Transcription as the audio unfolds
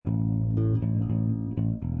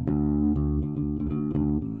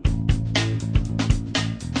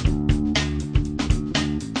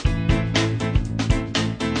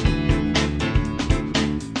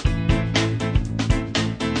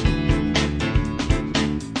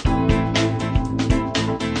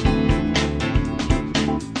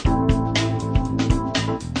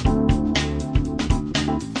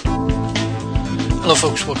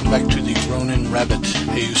folks, welcome back to the Ronin Rabbit,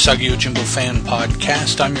 a Usagi Yojimbo fan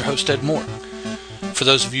podcast. I'm your host, Ed Moore. For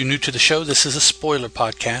those of you new to the show, this is a spoiler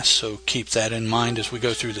podcast, so keep that in mind as we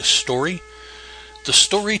go through the story. The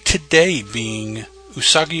story today being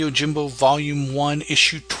Usagi Yojimbo Volume 1,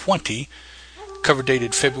 Issue 20, cover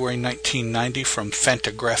dated February 1990 from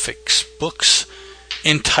Fantagraphics Books,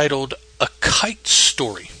 entitled A Kite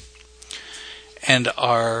Story. And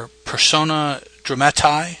our persona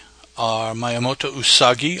dramati are Miyamoto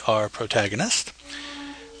Usagi, our protagonist,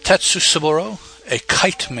 Tetsusuburo, a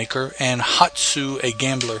kite maker, and Hatsu, a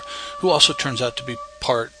gambler, who also turns out to be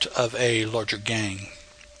part of a larger gang.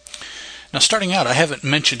 Now, starting out, I haven't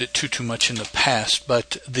mentioned it too much in the past,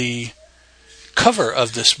 but the cover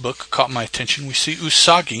of this book caught my attention. We see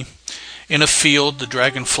Usagi in a field, the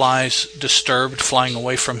dragonflies disturbed, flying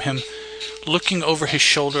away from him, looking over his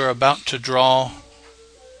shoulder, about to draw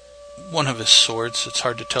one of his swords. It's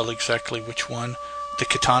hard to tell exactly which one. The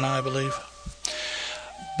katana, I believe.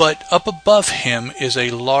 But up above him is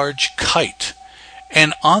a large kite.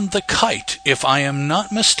 And on the kite, if I am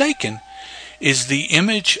not mistaken, is the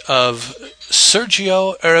image of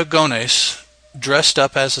Sergio Aragonés dressed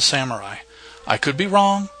up as a samurai. I could be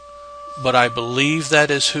wrong, but I believe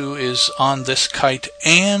that is who is on this kite.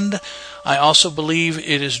 And I also believe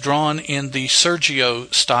it is drawn in the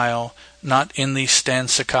Sergio style, not in the Stan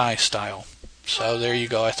Sakai style. So there you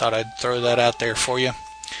go. I thought I'd throw that out there for you.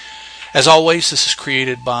 As always, this is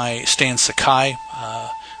created by Stan Sakai.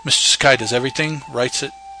 Mr. Sakai does everything. Writes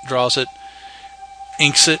it, draws it,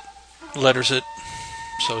 inks it, letters it.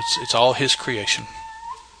 So it's all his creation.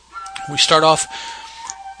 We start off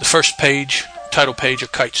the first page, title page, A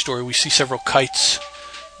Kite Story. We see several kites,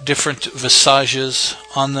 different visages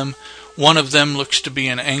on them. One of them looks to be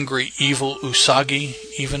an angry, evil Usagi,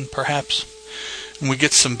 even perhaps. And we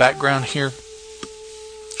get some background here.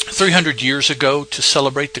 300 years ago, to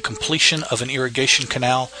celebrate the completion of an irrigation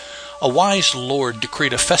canal, a wise lord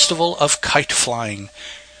decreed a festival of kite flying.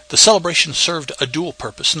 The celebration served a dual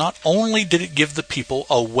purpose. Not only did it give the people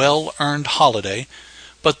a well-earned holiday,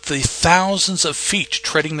 but the thousands of feet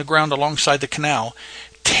treading the ground alongside the canal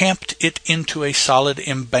tamped it into a solid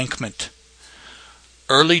embankment.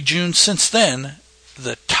 Early June since then,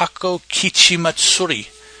 the Tako Kichi Matsuri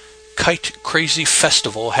Kite Crazy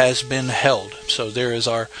Festival has been held. So there is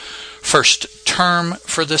our first term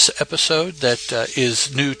for this episode that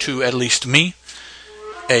is new to at least me.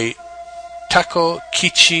 A Tako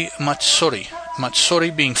Kichi Matsuri.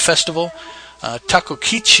 Matsuri being festival. Tako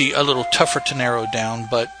Kichi a little tougher to narrow down,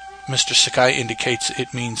 but Mr. Sakai indicates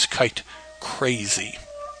it means kite crazy.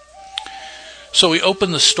 So we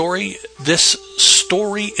open the story. This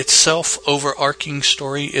story itself, overarching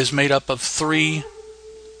story, is made up of three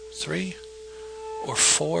or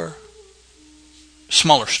four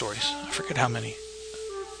smaller stories. I forget how many.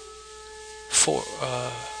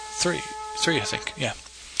 Three, I think, yeah.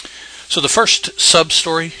 So the first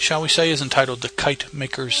sub-story, shall we say, is entitled The Kite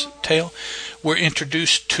Maker's Tale. We're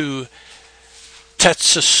introduced to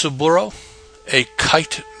Tetsusuburo, a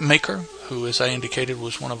kite maker, who, as I indicated,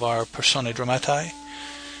 was one of our personae dramati.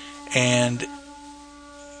 And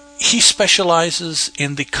he specializes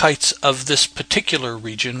in the kites of this particular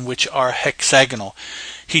region, which are hexagonal.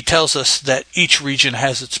 He tells us that each region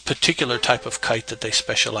has its particular type of kite that they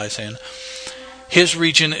specialize in. His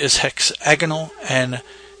region is hexagonal, and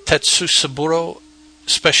Tetsusuburo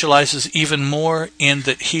specializes even more in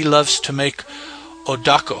that he loves to make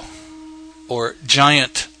odako, or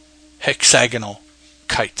giant hexagonal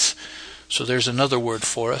kites. So there's another word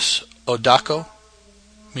for us, odako,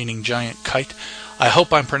 meaning giant kite. I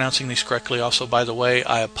hope I'm pronouncing these correctly. Also, by the way,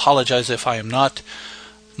 I apologize if I am not.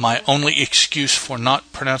 My only excuse for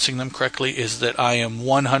not pronouncing them correctly is that I am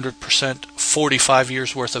 100% 45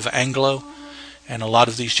 years worth of Anglo, and a lot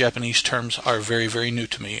of these Japanese terms are very, very new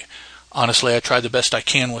to me. Honestly, I try the best I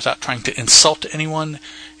can without trying to insult anyone.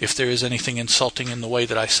 If there is anything insulting in the way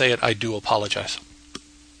that I say it, I do apologize.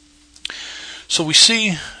 So we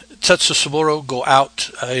see Tetsusuburo go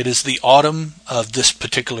out. It is the autumn of this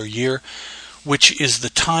particular year, which is the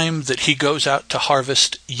time that he goes out to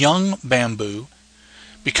harvest young bamboo,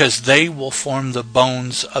 because they will form the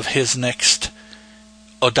bones of his next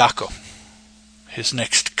odako, his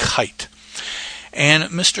next kite. And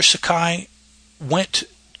Mr. Sakai went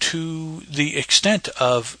to the extent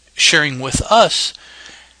of sharing with us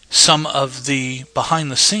some of the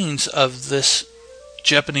behind the scenes of this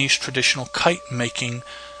Japanese traditional kite making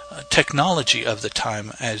technology of the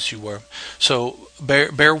time, as you were. So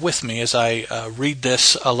bear with me as I read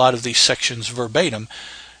this, a lot of these sections verbatim.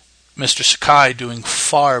 Mr. Sakai doing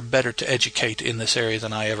far better to educate in this area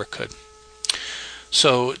than I ever could.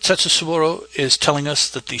 So Setsusuburo is telling us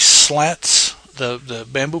that the slats, the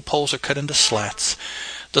bamboo poles are cut into slats.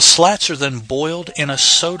 The slats are then boiled in a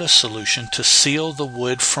soda solution to seal the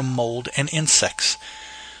wood from mold and insects.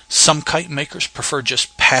 Some kite makers prefer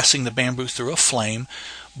just passing the bamboo through a flame,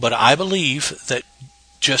 but I believe that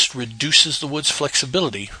just reduces the wood's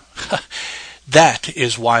flexibility. That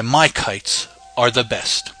is why my kites are the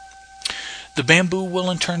best. The bamboo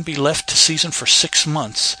will in turn be left to season for 6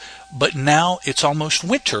 months, but now it's almost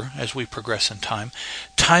winter as we progress in time.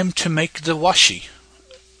 Time to make the washi,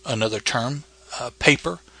 another term.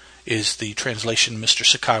 Paper is the translation Mr.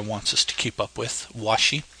 Sakai wants us to keep up with,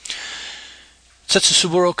 washi.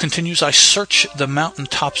 Setsusuburo continues, I search the mountain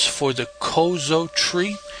tops for the kozo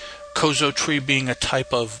tree. Kozo tree being a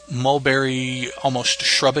type of mulberry, almost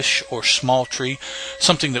shrubbish or small tree,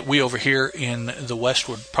 something that we over here in the West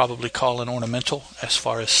would probably call an ornamental as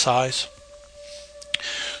far as size.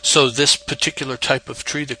 So this particular type of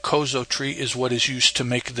tree, the kozo tree, is what is used to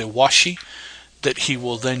make the washi that he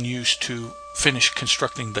will then use to finish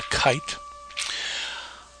constructing the kite.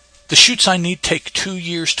 The shoots I need take 2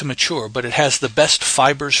 years to mature, but it has the best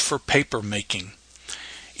fibers for paper making.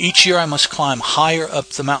 Each year I must climb higher up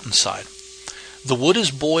the mountainside. The wood is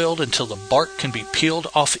boiled until the bark can be peeled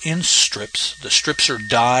off in strips. The strips are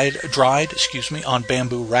dried on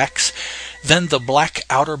bamboo racks. Then the black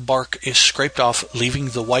outer bark is scraped off, leaving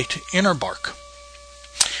the white inner bark.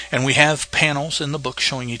 And we have panels in the book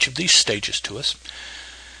showing each of these stages to us.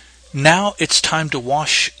 Now it's time to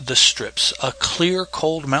wash the strips. A clear,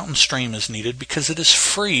 cold mountain stream is needed because it is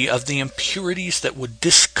free of the impurities that would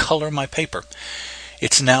discolor my paper.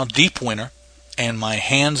 It's now deep winter, and my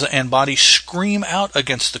hands and body scream out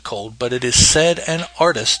against the cold, but it is said an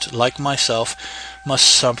artist, like myself, must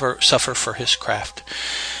suffer for his craft.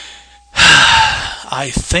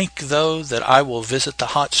 I think, though, that I will visit the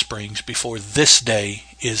hot springs before this day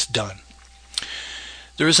is done.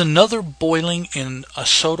 There is another boiling in a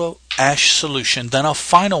soda ash solution, then a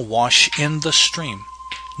final wash in the stream.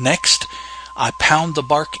 Next, I pound the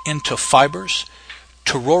bark into fibers.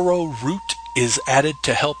 Tororo root is added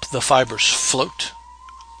to help the fibers float.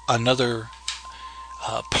 Another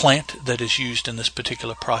plant that is used in this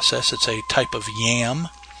particular process. It's a type of yam.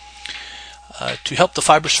 To help the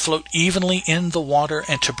fibers float evenly in the water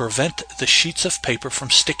and to prevent the sheets of paper from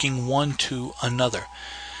sticking one to another.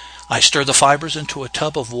 I stir the fibers into a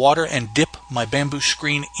tub of water and dip my bamboo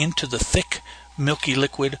screen into the thick, milky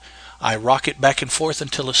liquid. I rock it back and forth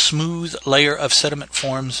until a smooth layer of sediment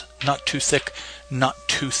forms, not too thick, not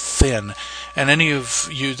too thin. And any of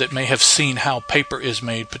you that may have seen how paper is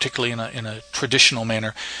made, particularly in a traditional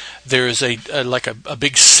manner, there is a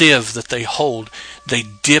big sieve that they hold. They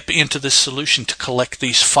dip into this solution to collect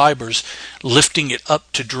these fibers, lifting it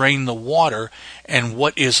up to drain the water, and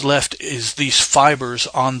what is left is these fibers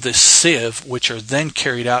on this sieve, which are then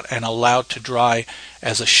carried out and allowed to dry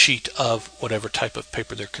as a sheet of whatever type of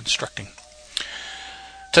paper they're constructing.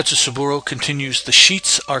 Setsusuburo continues, the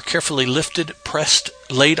sheets are carefully lifted, pressed,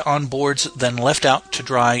 laid on boards, then left out to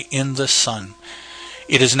dry in the sun.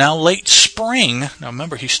 It is now late spring. Now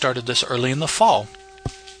remember, he started this early in the fall.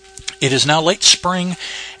 It is now late spring,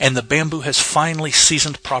 and the bamboo has finally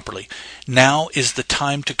seasoned properly. Now is the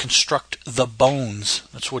time to construct the bones.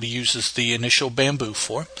 That's what he uses the initial bamboo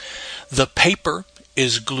for. The paper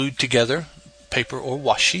is glued together, paper or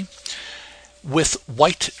washi, with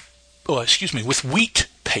wheat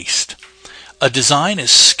paste. A design is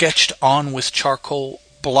sketched on with charcoal,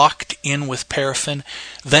 blocked in with paraffin,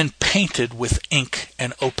 then painted with ink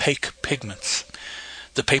and opaque pigments.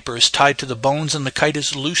 The paper is tied to the bones and the kite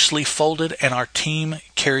is loosely folded, and our team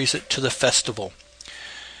carries it to the festival.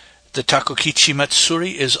 The Takokichi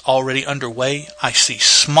Matsuri is already underway. I see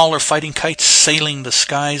smaller fighting kites sailing the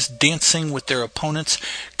skies, dancing with their opponents,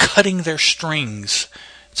 cutting their strings,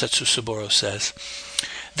 Setsusuburo says.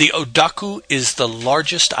 The Odaku is the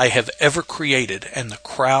largest I have ever created, and the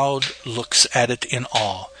crowd looks at it in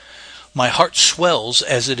awe. My heart swells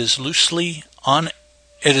as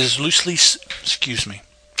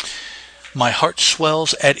My heart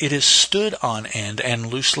swells at it is stood on end and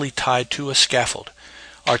loosely tied to a scaffold.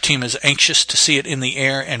 Our team is anxious to see it in the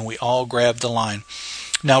air, and we all grab the line.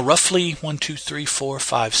 Now roughly 9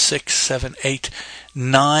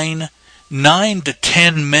 to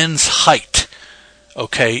 10 men's height,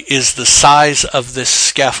 is the size of this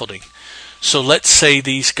scaffolding. So let's say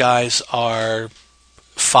these guys are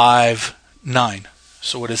 5'9".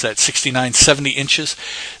 So what is that, 69, 70 inches?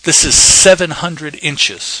 This is 700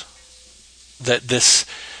 inches that this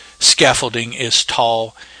scaffolding is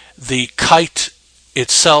tall. The kite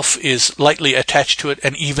itself is lightly attached to it,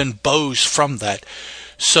 and even bows from that.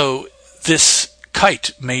 So this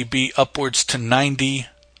kite may be upwards to 90,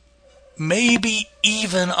 maybe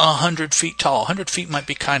even 100 feet tall. 100 feet might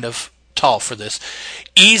be kind of tall for this.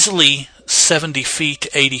 Easily 70 feet,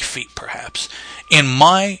 80 feet perhaps. In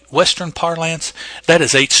my Western parlance, that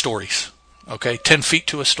is 8 stories. Okay, 10 feet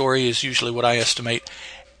to a story is usually what I estimate.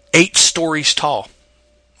 8 stories tall.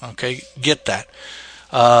 Okay, get that.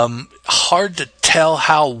 Hard to tell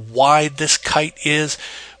how wide this kite is,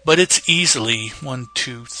 but it's easily 1,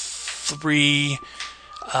 2, 3,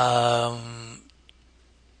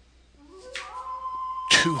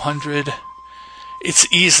 200.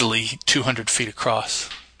 It's easily 200 feet across.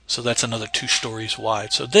 So that's another 2 stories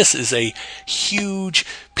wide. So this is a huge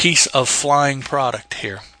piece of flying product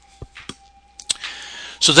here.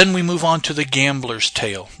 So then we move on to the Gambler's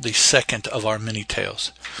Tale, the second of our mini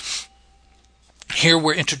tales. Here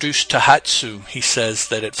we're introduced to Hatsu. He says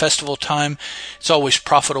that at festival time, it's always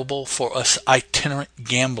profitable for us itinerant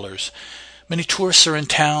gamblers. Many tourists are in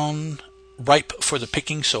town, ripe for the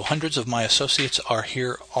picking, so hundreds of my associates are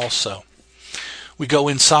here also. We go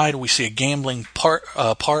inside, we see a gambling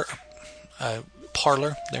parlor. There's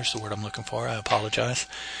the word I'm looking for, I apologize.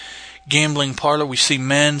 Gambling parlor, we see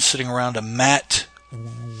men sitting around a mat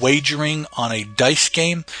wagering on a dice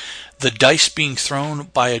game. The dice being thrown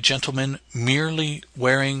by a gentleman merely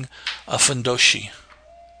wearing a fundoshi,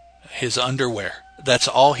 his underwear. That's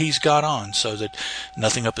all he's got on, so that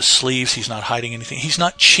nothing up his sleeves, he's not hiding anything. He's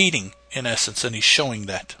not cheating, in essence, and he's showing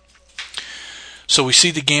that. So we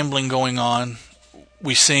see the gambling going on.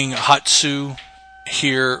 We sing Hatsu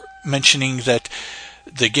here mentioning that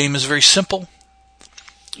the game is very simple.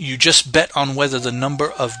 You just bet on whether the number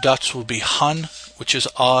of dots will be han, which is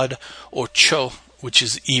odd, or cho, which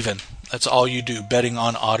is even. That's all you do, betting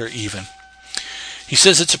on odd or even. He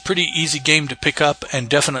says it's a pretty easy game to pick up and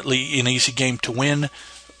definitely an easy game to win,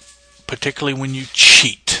 particularly when you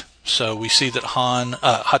cheat. So we see that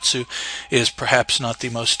Hatsu is perhaps not the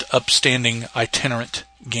most upstanding itinerant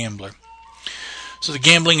gambler. So the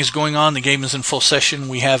gambling is going on. The game is in full session.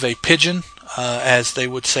 We have a pigeon, as they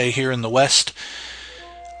would say here in the West.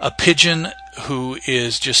 A pigeon who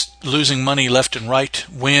is just losing money left and right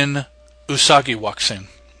when Usagi walks in.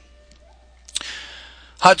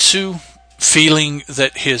 Hatsu, feeling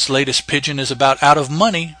that his latest pigeon is about out of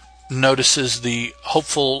money, notices the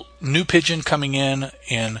hopeful new pigeon coming in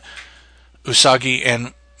Usagi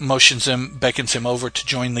and beckons him over to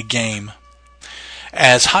join the game.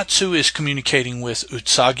 As Hatsu is communicating with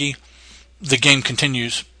Usagi, the game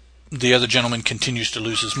continues. The other gentleman continues to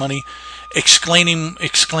lose his money,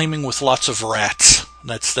 exclaiming with lots of rats.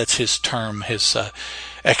 That's his term, his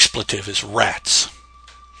expletive is rats.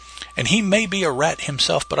 And he may be a rat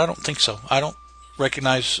himself, but I don't think so. I don't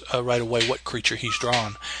recognize right away what creature he's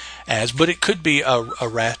drawn as, but it could be a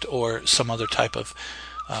rat or some other type of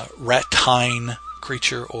ratine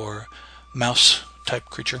creature or mouse type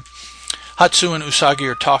creature. Hatsu and Usagi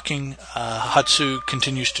are talking. Hatsu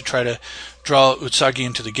continues to try to draw Usagi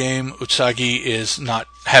into the game. Usagi is not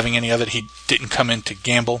having any of it. He didn't come in to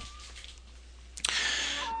gamble.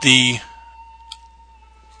 The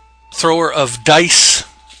thrower of dice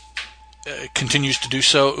continues to do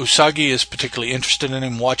so. Usagi is particularly interested in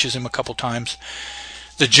him, watches him a couple times.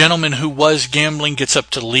 The gentleman who was gambling gets up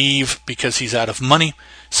to leave because he's out of money.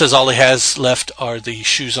 Says all he has left are the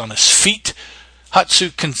shoes on his feet. Hatsu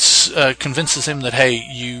convinces him that, hey,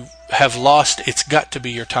 you have lost. It's got to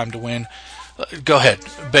be your time to win. Go ahead,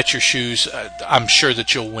 bet your shoes. I'm sure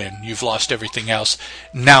that you'll win. You've lost everything else.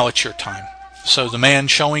 Now it's your time. So the man,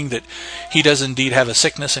 showing that he does indeed have a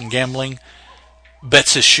sickness in gambling,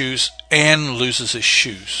 bets his shoes and loses his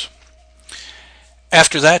shoes.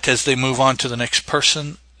 After that, as they move on to the next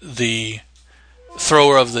person, the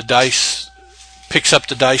thrower of the dice picks up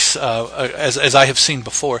the dice, as I have seen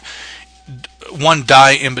before, one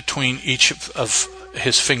die in between each of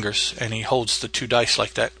his fingers, and he holds the 2 dice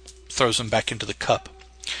like that, throws them back into the cup,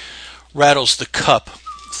 rattles the cup,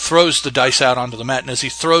 throws the dice out onto the mat, and as he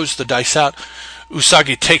throws the dice out,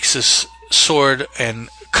 Usagi takes his sword and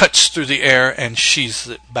cuts through the air and sheathes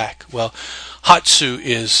it back. Well, Hatsu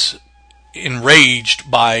is enraged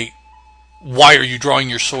by, why are you drawing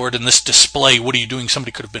your sword in this display? What are you doing?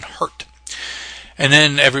 Somebody could have been hurt. And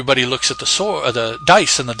then everybody looks at the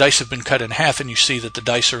dice, and the dice have been cut in half, and you see that the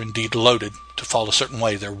dice are indeed loaded to fall a certain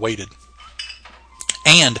way. They're weighted.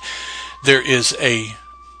 And there is a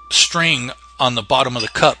string on the bottom of the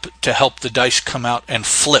cup to help the dice come out and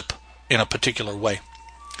flip in a particular way.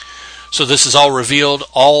 So this is all revealed.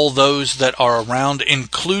 All those that are around,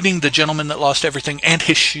 including the gentleman that lost everything and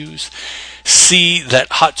his shoes, see that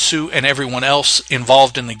Hatsu and everyone else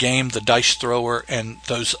involved in the game, the dice thrower and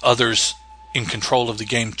those others in control of the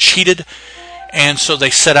game, cheated, and so they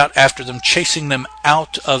set out after them, chasing them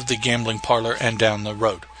out of the gambling parlor and down the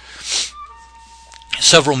road.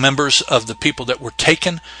 Several members of the people that were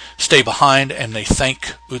taken stay behind, and they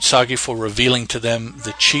thank Usagi for revealing to them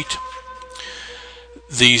the cheat.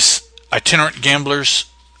 These itinerant gamblers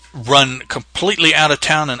run completely out of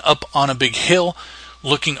town and up on a big hill.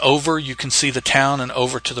 Looking over, you can see the town, and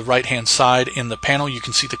over to the right-hand side in the panel, you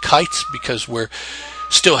can see the kites, because we're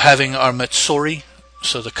still having our Matsuri,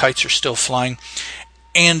 so the kites are still flying.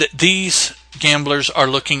 And these gamblers are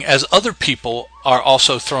looking as other people are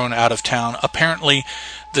also thrown out of town. Apparently,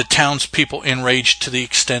 the townspeople enraged to the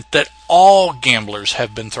extent that all gamblers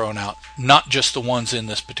have been thrown out, not just the ones in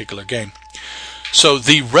this particular game. So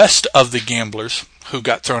the rest of the gamblers who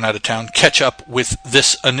got thrown out of town catch up with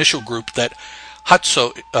this initial group that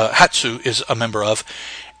Hatsu is a member of.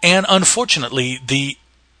 And unfortunately, the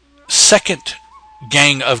second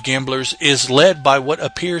gang of gamblers is led by what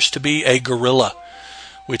appears to be a gorilla,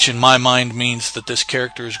 which in my mind means that this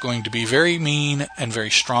character is going to be very mean and very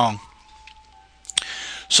strong.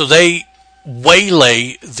 So they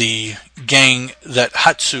waylay the gang that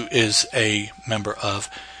Hatsu is a member of,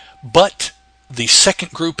 but the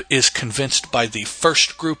second group is convinced by the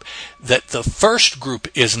first group that the first group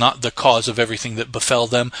is not the cause of everything that befell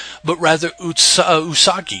them, but rather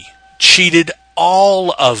Usagi cheated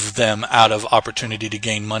all of them out of opportunity to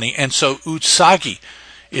gain money, and so Usagi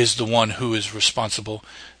is the one who is responsible,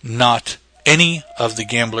 not any of the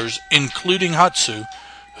gamblers, including Hatsu,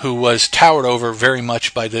 who was towered over very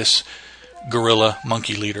much by this gorilla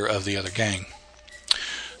monkey leader of the other gang.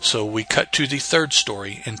 So we cut to the third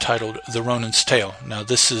story, entitled The Ronin's Tale. Now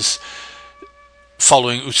this is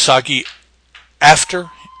following Usagi after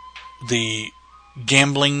the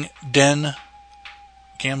gambling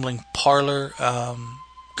parlor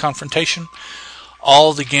confrontation.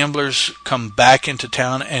 All the gamblers come back into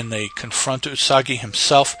town and they confront Usagi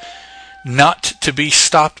himself, not to be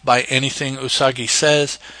stopped by anything Usagi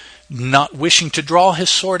says, not wishing to draw his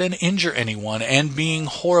sword and injure anyone, and being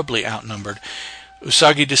horribly outnumbered.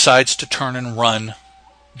 Usagi decides to turn and run,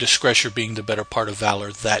 discretion being the better part of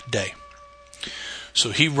valor that day.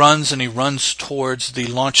 So he runs, and he runs towards the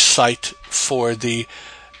launch site for the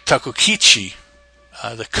Takokichi,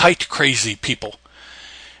 the kite crazy people.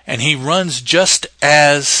 And he runs just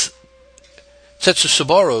as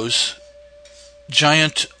Tetsusubaru's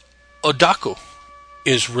giant Odaku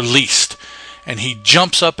is released, and he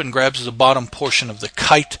jumps up and grabs the bottom portion of the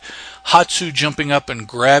kite. Hatsu jumping up and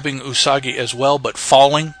grabbing Usagi as well, but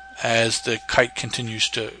falling as the kite continues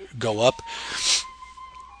to go up.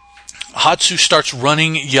 Hatsu starts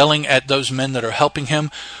running, yelling at those men that are helping him,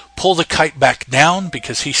 pull the kite back down,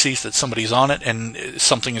 because he sees that somebody's on it and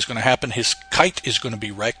something is going to happen. His kite is going to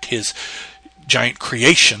be wrecked, his giant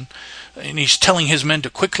creation. And he's telling his men to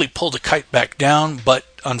quickly pull the kite back down, but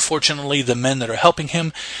unfortunately the men that are helping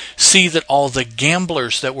him see that all the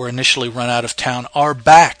gamblers that were initially run out of town are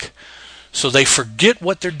back. So they forget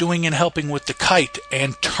what they're doing in helping with the kite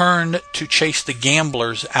and turn to chase the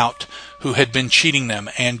gamblers out who had been cheating them,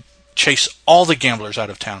 and chase all the gamblers out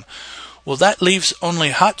of town. Well, that leaves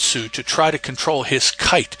only Hatsu to try to control his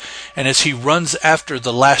kite, and as he runs after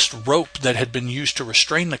the last rope that had been used to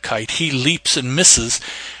restrain the kite, he leaps and misses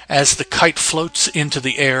as the kite floats into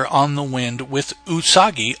the air on the wind with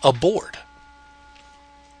Usagi aboard.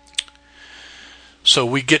 So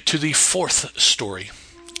we get to the fourth story,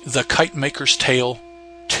 The Kite Maker's Tale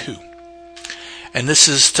 2. And this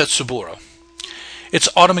is Tetsuburo. It's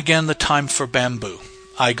autumn again, the time for bamboo.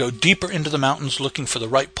 I go deeper into the mountains looking for the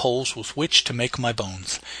right poles with which to make my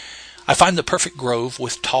bones. I find the perfect grove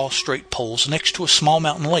with tall, straight poles next to a small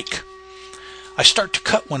mountain lake. I start to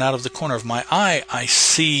cut one out of the corner of my eye. I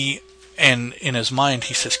see, and in his mind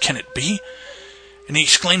he says, "Can it be?" And he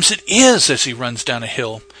exclaims, "It is," as he runs down a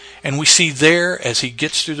hill. And we see there, as he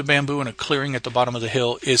gets through the bamboo in a clearing at the bottom of the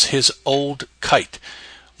hill, is his old kite,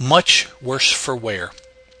 much worse for wear.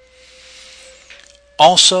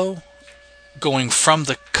 Also, going from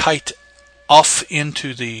the kite off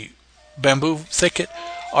into the bamboo thicket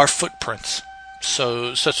are footprints.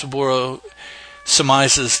 So Setsuburo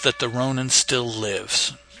surmises that the Ronin still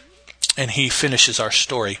lives. And he finishes our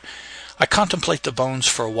story. I contemplate the bones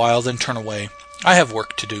for a while, then turn away. I have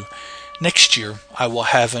work to do. Next year I will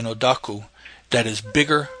have an Odaku that is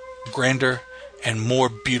bigger, grander, and more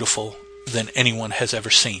beautiful than anyone has ever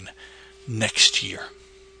seen. Next year.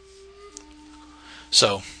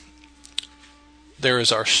 So, there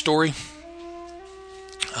is our story.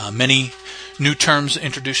 Many new terms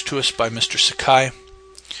introduced to us by Mr. Sakai.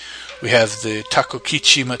 We have the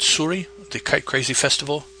Takokichi Matsuri, the Kite Crazy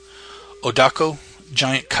Festival. Odako,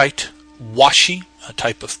 giant kite. Washi, a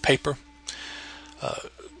type of paper.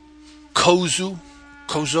 kozo,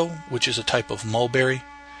 which is a type of mulberry,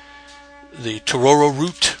 the tororo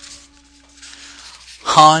root,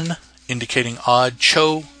 han, indicating odd,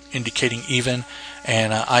 cho, indicating even,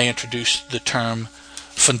 and I introduced the term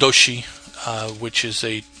fundoshi, which is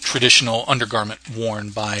a traditional undergarment worn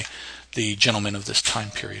by the gentlemen of this time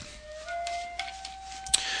period.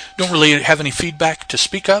 Don't really have any feedback to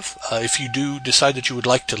speak of. If you do decide that you would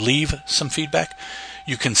like to leave some feedback,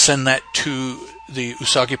 you can send that to the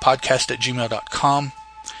usagipodcast@gmail.com.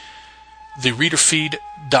 The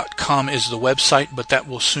readerfeed.com is the website, but that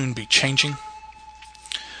will soon be changing.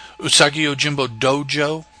 Usagi Yojimbo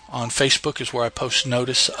Dojo on Facebook is where I post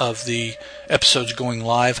notice of the episodes going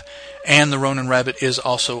live, and the Ronin Rabbit is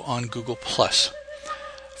also on Google+.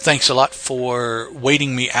 Thanks a lot for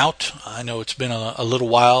waiting me out. I know it's been a little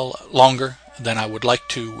while longer than I would like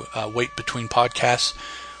to wait between podcasts.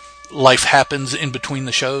 Life happens in between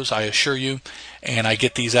the shows, I assure you, and I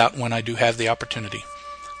get these out when I do have the opportunity.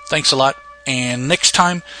 Thanks a lot, and next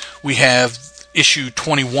time we have issue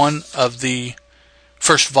 21 of the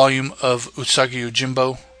first volume of Usagi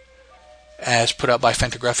Yojimbo, as put out by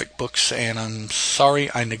Fantagraphic Books, and I'm sorry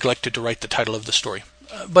I neglected to write the title of the story.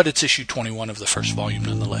 But it's issue 21 of the first volume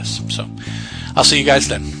nonetheless. So I'll see you guys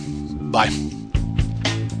then. Bye.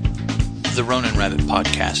 The Ronin Rabbit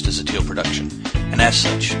podcast is a Teal production, and as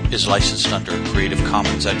such is licensed under a Creative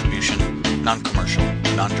Commons Attribution, Non-Commercial,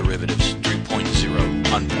 Non-Derivatives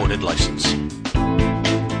 3.0 Unported license.